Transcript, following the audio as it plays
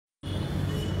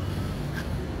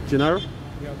General?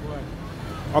 Yeah, go ahead.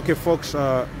 Okay, folks,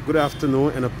 good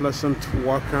afternoon and a pleasant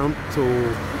welcome to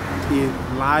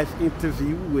a live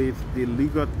interview with the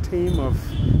legal team of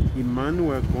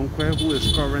Emmanuel Gonquoi, who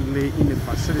is currently in the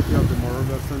facility of the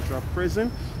Monrovia Central Prison.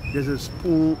 This is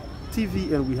Spoon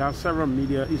TV, and we have several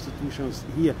media institutions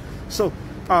here. So,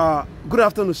 good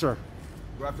afternoon, sir.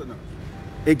 Good afternoon.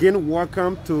 Again,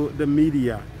 welcome to the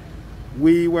media.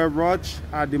 We were watched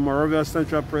at the Monrovia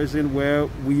Central Prison where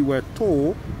we were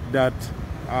told that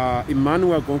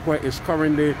Emmanuel Gonquoi is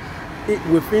currently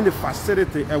within the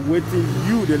facility awaiting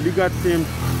you, the legal team,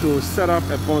 to set up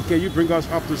a bond. Can you bring us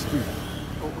up to speed?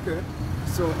 Oh, okay.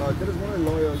 So there is one of the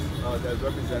lawyers that is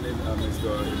representing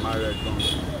Mr. Emmanuel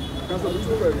Gonquoi. Counsel, please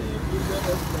go ahead.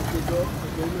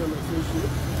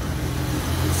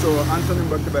 So Anthony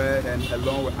Mbakebe and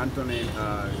along with Anthony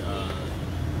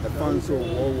Alfonso,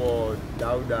 Wowo,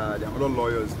 Dauda, the other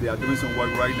lawyers, they are doing some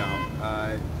work right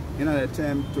now in an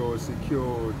attempt to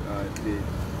secure the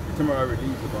temporary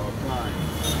release of our client,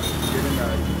 given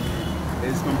that he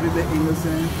is completely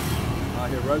innocent.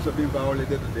 His rights are being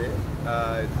violated today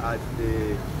at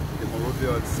the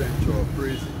Monrovia Central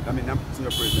Prison. I mean, not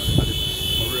Central Prison, at the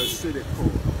Monrovia City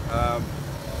Court.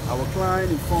 Our client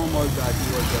informed us that he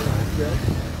was arrested.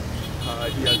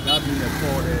 He has not been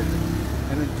accorded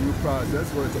any due process,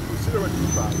 whether it's a procedural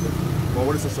due process or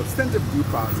whether it's a substantive due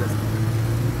process.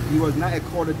 He was not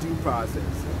accorded due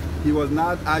process. He was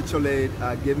not actually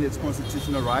given his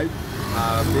constitutional right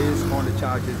based on the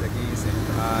charges against him.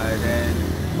 And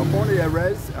upon the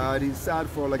arrest, he sat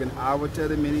for like an hour,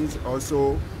 30 minutes or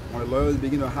so. When the lawyers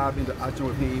began to have interaction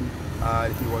with him,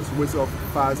 he was whistled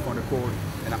fast from the court,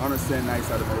 and I understand now he's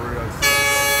at the Monrovia.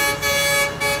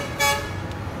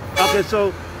 Okay,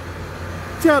 so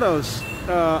tell us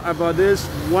about this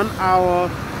 1 hour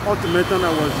ultimatum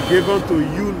that was given to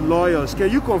you lawyers.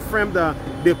 Can you confirm that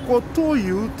the court told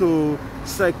you to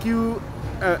secure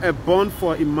a bond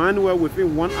for Emmanuel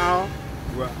within 1 hour?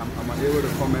 Well, I'm unable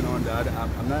to comment on that.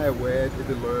 I'm not aware if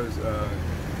the lawyers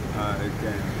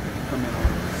can comment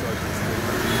on such a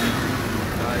statement.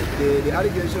 The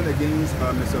allegation against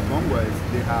Mr. Gonquoi is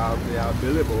they are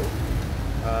available.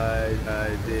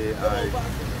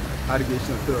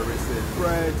 Allegation of terroristic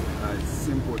threat,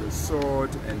 simple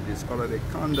assault, and disorderly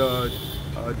conduct.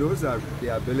 Those are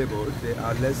available. They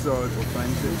are lesser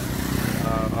offenses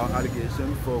or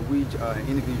allegations for which an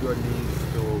individual needs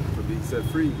to be set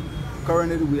free.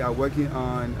 Currently, we are working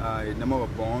on a number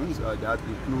of bonds that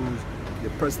includes the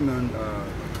personal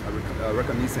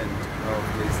recognition of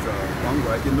Mr.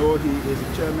 Gonquoi. You know, he is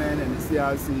the chairman and the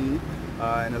CRC.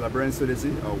 And a Liberian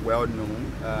citizen, well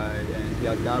known, and he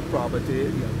has got property,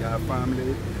 he has got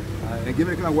family, and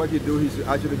given the kind of work he do, he should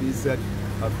actually be set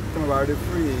temporarily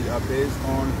free based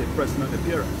on his personal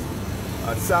appearance.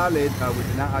 Sadly, we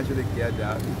did not actually get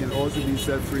that. He can also be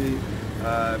set free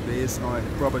based on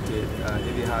property.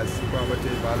 If he has property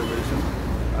valuation,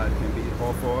 it can be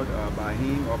offered by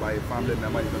him or by a family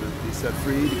member. He's going to be set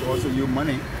free. He can also use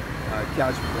money,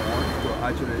 cash bond, to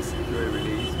actually secure a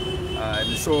release.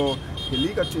 And so the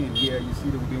legal team here, you see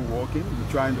that we've been working, we're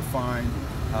trying to find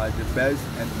the best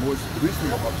and most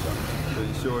reasonable option to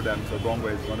ensure that Mr.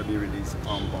 Gonquoi is going to be released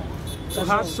on bond. So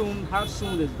how soon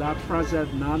is that process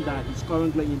now that he's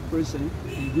currently in prison?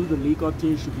 You, the legal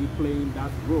team, should be playing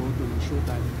that role to ensure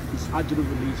that he's actually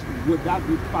released. Would that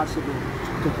be possible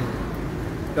to him?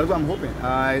 That's what I'm hoping.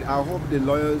 I hope the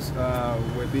lawyers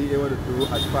will be able to do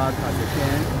as fast as they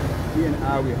can. He and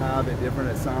I, we have a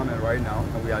different assignment right now,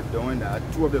 and we are doing that.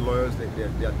 Two of the lawyers, they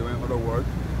are doing other work,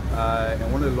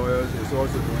 and one of the lawyers is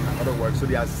also doing other work. So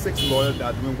there are 6 lawyers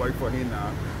that are doing work for him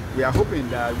now. We are hoping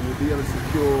that we'll be able to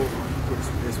secure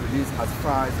his release as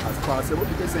fast as possible,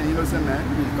 because an innocent man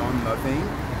who's done nothing.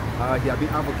 He has been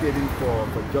advocating for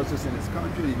justice in his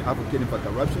country. He's been advocating for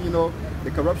corruption. You know, the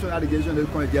corruption allegation is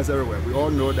going to get everywhere. We all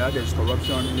know that there's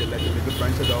corruption in the legislative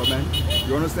branch of government.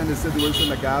 You understand the situation,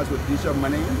 the guys with dish up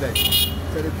money, like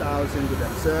 30,000 to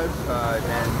themselves,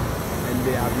 and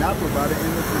they have not provided any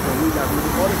proof of which have been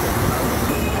audited.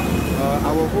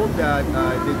 I will hope that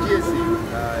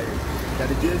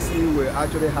the GSC will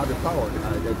actually have the power, they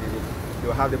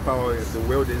will have the power, the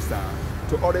will this time,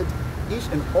 to audit each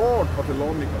and all of the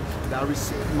lawmakers that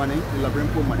receive money, the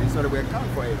Liberian poor money, so that we account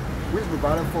for it. Which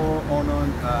provided for on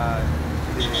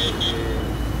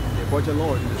the budget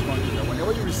law in this country. Now,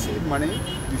 whenever you receive money,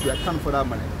 you should account for that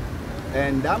money.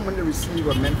 And that money received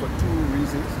was meant for 2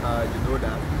 reasons. You know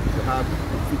that to have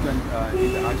frequent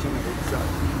interaction and oversight.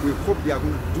 We hope they are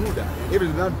going to do that. If they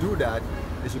do not do that,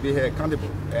 they should be held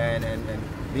accountable. And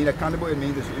being accountable, it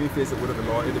means they should even face the word of the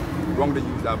law if they wrongly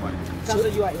use that money. Counsel,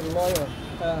 you are a lawyer.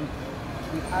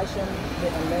 The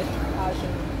alleged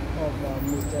action of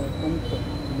Mr. Gonquoi,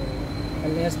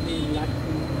 allegedly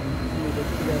lacking the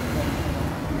pillar of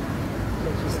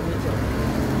legislature.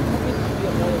 How can you be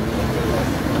a lawyer?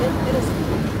 Let us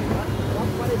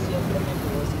what is your comment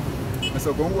towards it?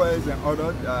 Mr. Gonquoi is an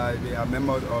order. They are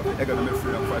members of the Economic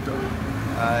Freedom Fighter.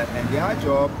 And their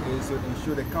job is to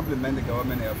ensure they complement the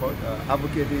government effort,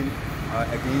 advocating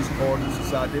against all the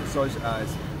society, such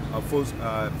as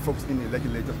folks in the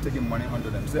legislature taking money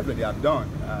under themselves that they have done.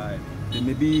 They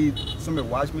may be, some may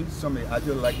watch me, some may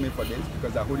actually like me for this,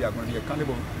 because I hope they are going to be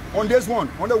accountable. On this one,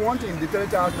 on the one thing, the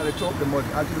 30,000 that they talk, they must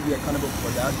actually be accountable for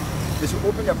that. They should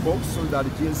open their books so that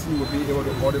the GSC will be able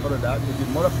to audit all of that. If you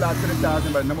multiply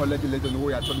 30,000 by the number of legislators, know what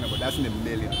you are talking about, that's in the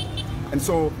millions. And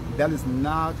so that is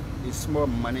not a small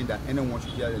money that anyone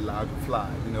should get allowed to fly,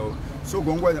 So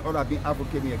Gonquoi and others have been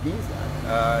advocating against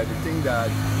that. They think that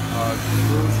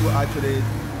those who actually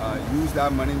use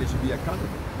that money, they should be accountable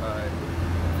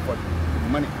for the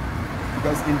money.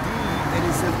 Because indeed, it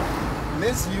is a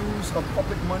misuse of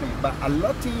public money by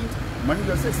allotting money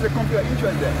to the conflict of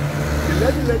interest there. The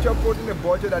legislature put in the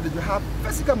budget that they should have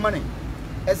physical money,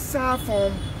 aside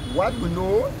from what we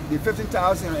know, the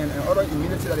 15,000 and other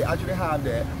immunity that they actually have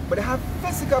there, but they have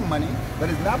physical money that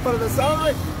is not part of the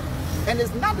salary. And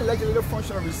it's not the legislative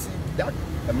function to receive that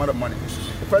amount of money.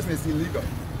 The person is illegal.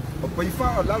 But you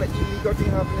find a lot of illegal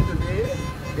things happening today.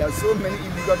 There are so many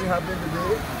illegal things happening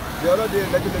today. The other day,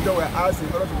 the legislature were asked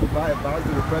in order to provide advice to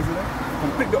the president,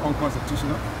 completely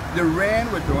unconstitutional. They ran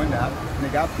with doing that, and they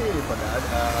got paid for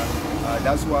that.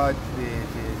 That's what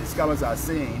the scholars are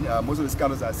saying. Most of the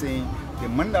scholars are saying the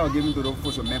money that was given to those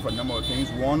folks were meant for a number of things.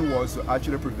 One was to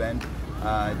actually prevent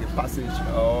the passage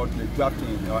or the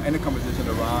drafting or any conversation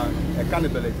around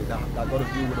accountability that got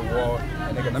to do with the war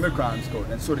and economic crimes code.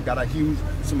 And so they got a huge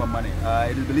sum of money.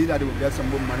 It is believed that they will get some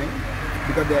more money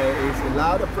because there is a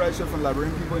lot of pressure from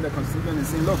Liberian people in the constitution and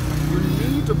saying, look, you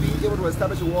need to be able to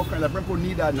establish a war crime. Liberian people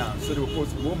need that now. So they will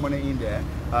put more money in there.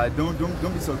 Don't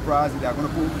be surprised if they are going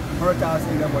to put 100,000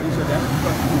 in there for each of them,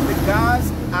 because the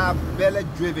guys are belly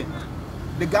driven.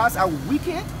 The guys are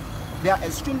wicked. They are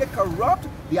extremely corrupt.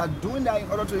 They are doing that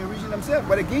in order to enrich themselves.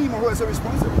 But again, you are so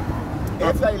responsible.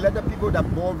 If you let the people that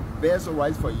bear some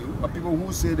rights for you, or people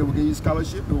who say they will give you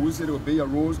scholarship, or who say they will pay your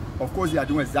roles, of course they are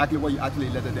doing exactly what you actually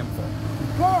elected them for.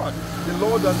 But the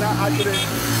law does not actually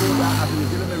show that as a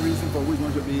legitimate reason for which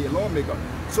one should be a lawmaker.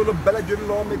 So the belly-driven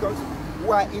lawmakers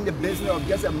who are in the business of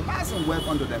getting a massive wealth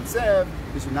unto themselves,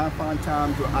 they should not find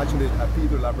time to actually appeal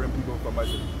to Liberian people for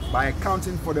mercy by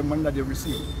accounting for the money that they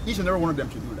receive. Each and every one of them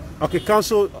should do that. Okay,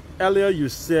 Counsel, earlier you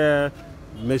said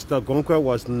Mr. Gonquoi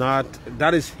was not,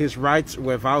 that is, his rights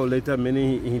were violated,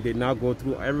 meaning he did not go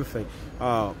through everything.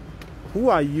 Who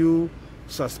are you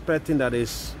suspecting that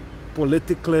is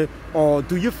politically, or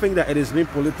do you think that it is being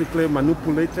politically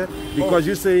manipulated? Because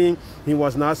you're saying he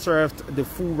was not served the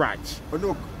full rights. But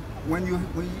look, when you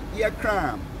hear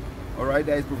crime, all right,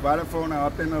 that is provided for in our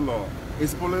penal law,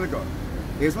 it's political.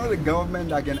 It's not the government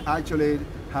that can actually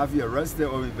have you arrested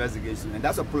or investigation, and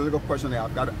that's a political question that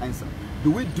I've got to answer.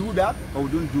 Do we do that or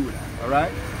we don't do that? All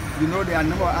right. You know, there are a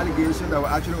number of allegations that were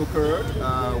actually occurred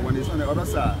when it's on the other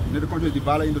side. You know, the country is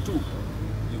divided into two.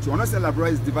 To understand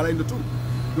Liberia is divided into two.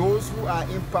 Those who are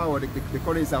in power, the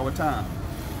country is our time.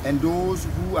 And those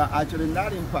who are actually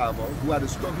not in power, who are the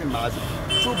struggling mass,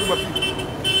 two group of people.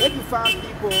 If you find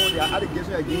people, there are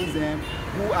allegations against them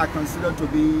who are considered to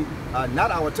be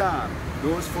not our time,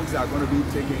 those folks are going to be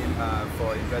taken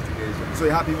for investigation. So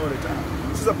it happens all the time.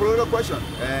 This is a political question,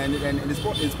 and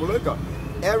it's political.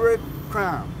 Every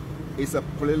crime is a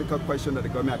political question that the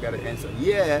government has got to answer.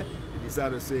 Yeah, they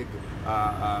decided to say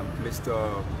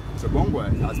Mr.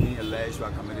 Gonquoi has been alleged to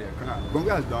have committed a crime.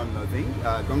 Gonquoi has done nothing.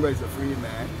 Gonquoi is a free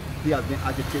man. He has been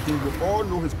agitating. We all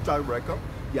know his track record.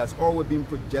 He has always been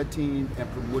projecting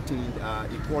and promoting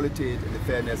equality and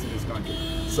fairness in this country,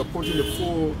 supporting the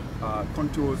full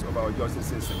contours of our justice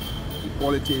system.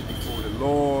 Equality before the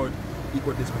law,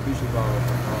 equal distribution of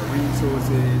our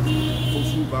resources,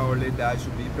 folks who violate that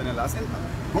should be penalized. And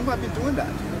Gonquoi has been doing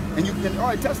that, and you can all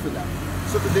attest to that.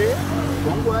 So today,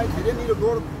 Gonquoi didn't need to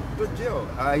go to jail.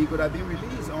 He could have been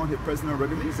released on his personal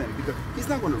regulation because he's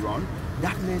not going to run.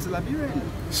 That man's a Liberian.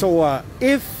 So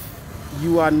if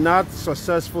you are not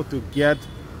successful to get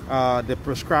the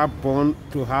prescribed bond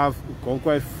to have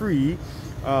Gonquoi free,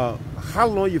 how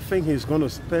long you think he's going to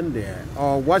spend there?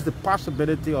 Or what's the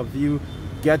possibility of you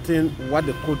getting what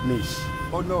the court needs?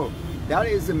 Oh no, that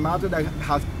is a matter that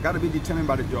has got to be determined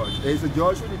by the judge. There is a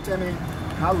judge who determines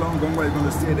how long Gonquoi is going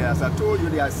to stay there. As I told you,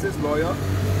 there are 6 lawyers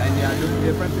and they are doing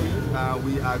different things.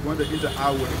 We are going to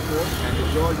interact with the court, and the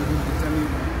judge is going to determine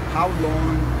how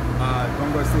long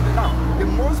Gonquoi stated. Now, the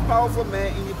most powerful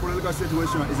man in the political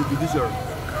situation is the judiciary.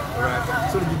 Right?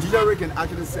 So the judiciary can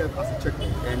actually serve as a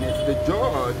checkmate. And it's the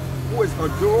judge who is,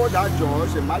 although that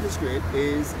judge, a magistrate,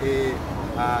 is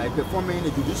performing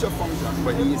a judicial function,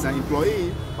 but he is an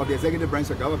employee of the executive branch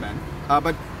of government.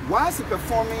 But whilst he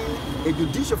performing a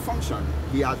judicial function,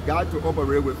 he has got to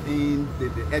operate within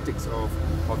the ethics of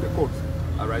the court.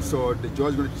 All right, so the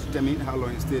judge is going to determine how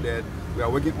long he stayed there. We are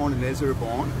working on the necessary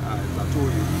bond, as I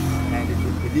told you, and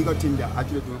the legal team, they are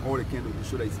actually doing all they can to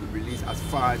ensure that it's released as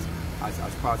fast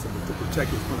as possible to protect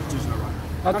his constitutional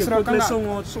right. Okay, quickly,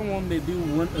 someone maybe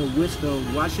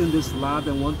watching this live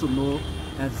and want to know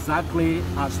exactly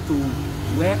as to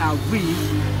where are we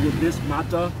with this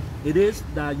matter. It is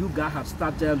that you guys have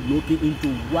started looking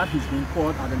into what is being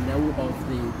called at the level of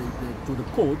to the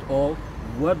court, or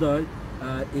whether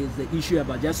is the issue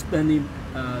about just spending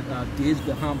days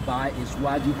behind bar is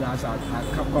what you guys are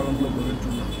currently going to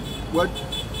know. What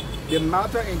the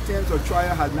matter in terms of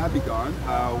trial has not begun.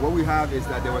 What we have is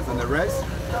that there was an arrest,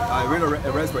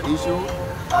 arrest for issue,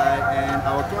 and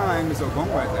our client, Mr.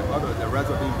 Gonquoi, and others, the rights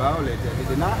were being violated. They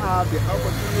did not have the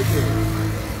opportunity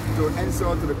to answer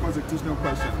to the constitutional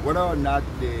question whether or not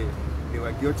they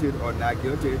were guilty or not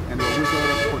guilty, and the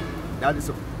judicial court. That is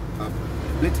a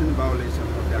blatant violation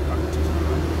of their constitution.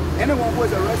 Anyone who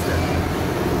is arrested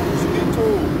should be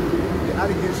told the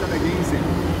allegation against him,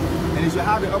 and he should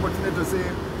have the opportunity to say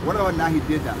whether or not he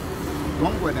did that.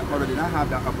 Gonquoi and others did not have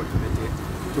that opportunity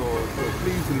to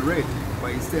plead to the rate, but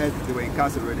instead they were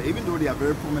incarcerated, even though they are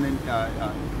very prominent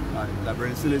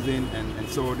Liberian citizens, and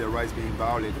so their rights being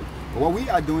violated. But what we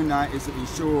are doing now is to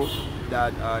ensure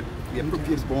that the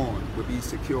appropriate bond will be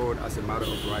secured as a matter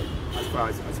of right as far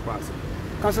as possible.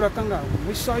 Councillor Kanga,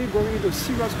 we saw you going into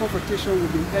serious confrontation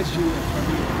with the SG.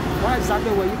 Why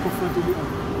exactly were you confronted with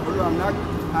them? Although I'm not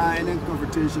in any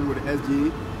confrontation with the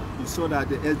SG, you saw that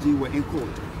the SG were in court.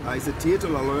 It's a theater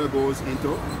a lawyer goes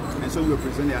into, and so you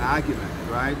present their argument,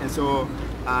 right? And so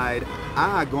I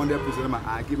had gone there presenting my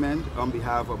argument on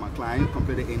behalf of my client,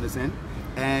 completely innocent,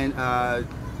 and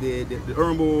the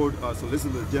Honorable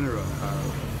Solicitor General,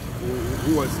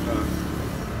 who was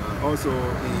also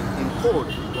in court,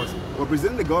 was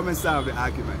presenting the government side of the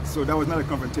argument. So that was not a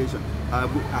confrontation. I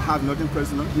have nothing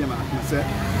personal, he said.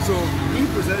 So he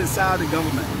presented the side of the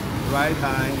government, right?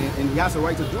 And he has a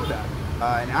right to do that.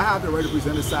 And I have the right to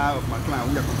present the side of my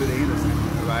client. We are completely innocent,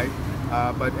 right?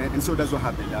 And so that's what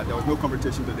happened. There was no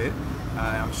confrontation today.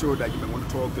 I'm sure that you may want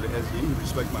to talk to the SG. He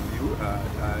respects my view.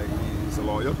 He's a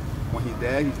lawyer. When he's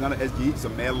there, he's not an SG. He's a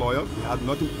male lawyer. He has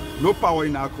no power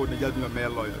in our court than just being a male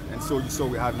lawyer. And so you saw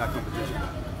we had not confrontation.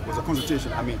 It was a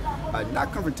consultation. I mean,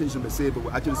 not confrontation per se, but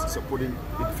we're actually supporting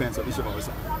the defense of each of our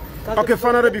side. Okay,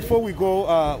 finally, before we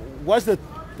go, what's the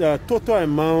total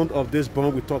amount of this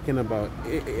bond we're talking about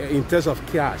in terms of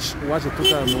cash? What's the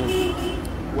total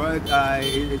amount? Well,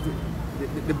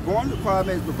 the bond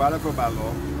requirement is provided for by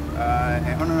law,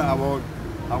 and under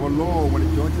our law, when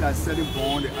the judge has set a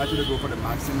bond, they actually go for the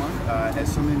maximum,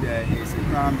 assuming there is a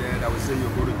crime there that would say you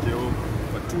go to jail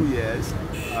for 2 years.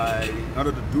 In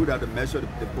order to do that, to measure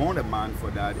the bond amount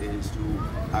for that is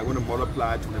I'm going to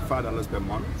multiply $25 per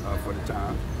month for the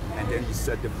time, and then you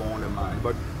set the bond amount.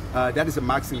 But that is a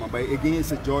maximum. But again,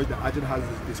 it's a judge that actually has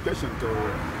the discretion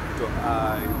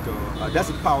that's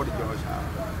the power the judge has.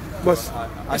 But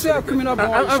is there a criminal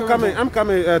bond? I'm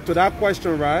coming to that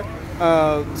question, right?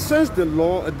 Since the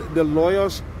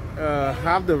lawyers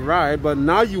have the right, but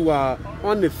now you are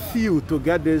on the field to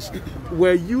get this,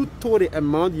 were you told the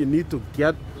amount you need to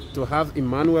get to have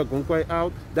Emmanuel Gonquoi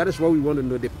out? That is what we want to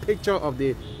know, the picture of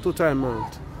the total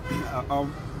amount.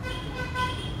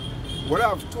 What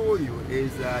I've told you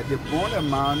is that the bond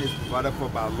amount is provided for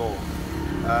by law,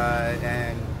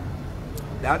 and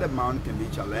that amount can be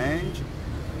challenged.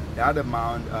 That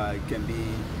amount can be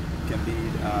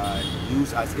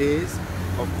used as is.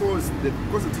 Of course, the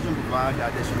Constitution provides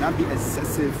that there should not be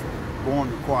excessive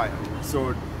bond required.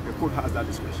 So the court has that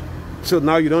discretion. So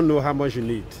now you don't know how much you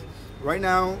need? Right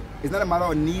now, it's not a matter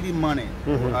of needing money.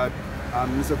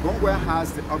 Mr. Gonquoi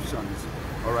has the options,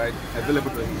 all right,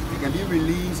 available to him. He can be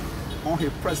released on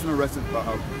his personal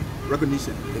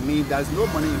recognition. It means there's no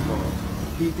money involved.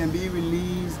 He can be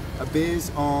released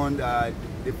based on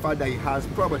the fact that he has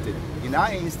property. In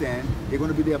our instance, it's going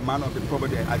to be the amount of the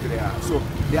property that actually has. So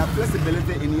there are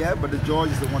flexibility in here, but the judge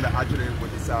is the one that actually will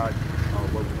decide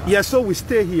what to have. Yeah, so we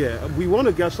stay here. We want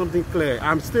to get something clear.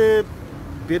 I'm still a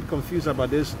bit confused about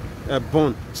this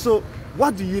bond. So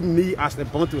what do you need as a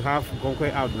bond to have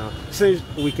Gonquoi out now? Since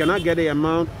we cannot get the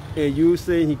amount, and you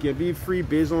say he can be free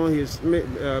based on his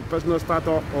personal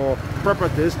status or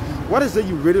properties, what is it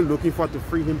you're really looking for to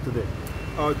free him today?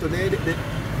 Today,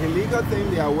 the legal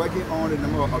thing, they are working on a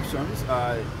number of options.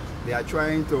 They are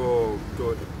trying to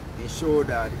ensure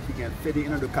that he can fit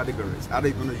into the categories. Are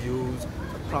they going to use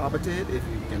property, if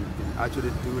you can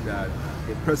actually do that,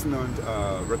 a personal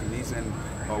recognition,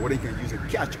 or whether you can use a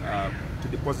cash to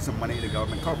deposit some money in the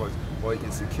government coffers, or you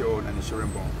can secure an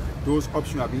insurance bond. Those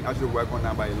options are being actually worked on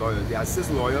now by lawyers. They are 6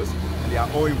 lawyers, and they are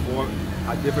all involved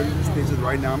at different stages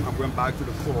right now. I'm going back to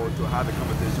the court to have a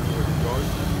conversation with the judge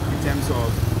in terms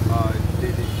of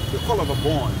the call of a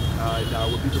bond that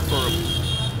would be preferable.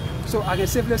 So I can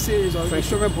safely say it's an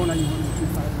insurance bond that you want to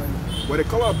file right now. Well, the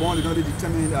color of bond is going to be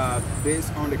determined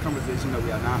based on the conversation that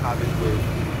we are now having with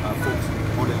folks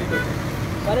on the legal team.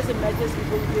 What is the message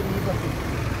people will give legal team?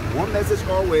 One message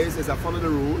always is to follow the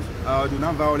rules, do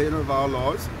not violate any of our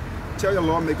laws. Tell your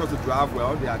lawmakers to drive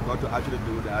well. They are got to actually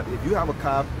do that. If you have a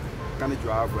car, kind of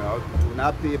drive well. Do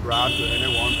not pay bribe to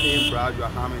anyone. Paying bribe, you are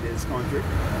harming this country.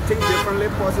 Think differently,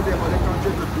 positive about the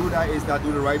country. To do that is that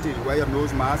do the right thing. Wear your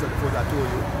nose mask, as I told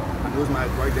you. And nose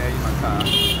mask right there in my car.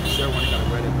 Share one, you gotta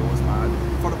wear the nose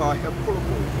mask. Follow our health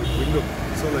protocol. We look.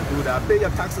 So let's do that. Pay your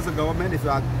taxes to government. If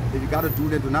you gotta do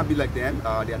that, do not be like them. There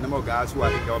are a number of guys who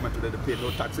are in government today that pay no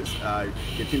taxes.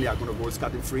 They think they are going to go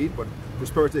scot free, but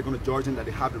prosperity is going to judge them that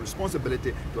they have the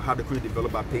responsibility to have the country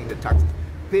develop by paying the taxes.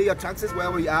 Pay your taxes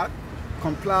wherever you are.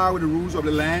 Comply with the rules of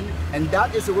the land, and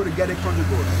that is the way to get a country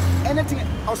going. Anything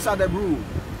outside that rule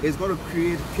is going to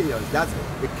create chaos. That's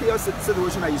the chaos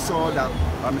situation that you saw that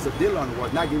Mr. Dillon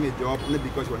was not giving a job only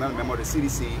because he was not a member of the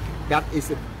CDC. That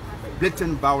is a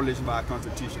blatant violation by our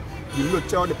constitution. You need to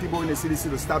tell the people in the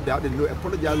CDC to stop that. They need to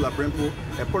apologize to Labrenco,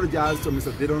 apologize to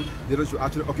Mr. Dillon. Dillon should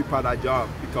actually occupy that job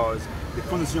because the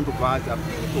constitution provides that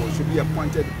people should be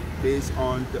appointed based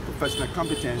on the professional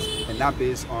competence and not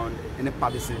based on any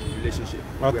partisan relationship.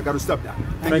 Well, we've got to stop that.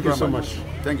 Thank you so much.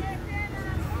 Thank you.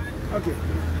 Okay.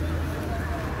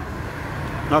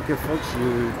 Okay, folks,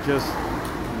 you just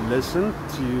listened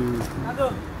to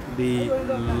the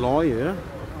lawyer,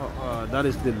 that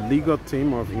is the legal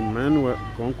team of Emmanuel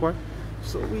Gonquoi.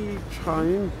 So we're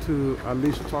trying to at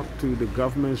least talk to the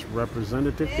government's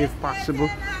representative, if possible.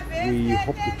 We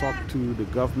hope to talk to the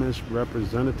government's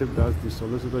representative, that's the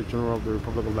Solicitor General of the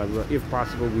Republic of Liberia. If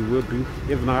possible, we will do.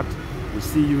 If not, we'll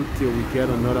see you till we get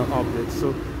another update.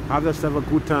 So have yourself a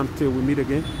good time till we meet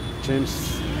again.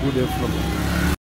 James, good day from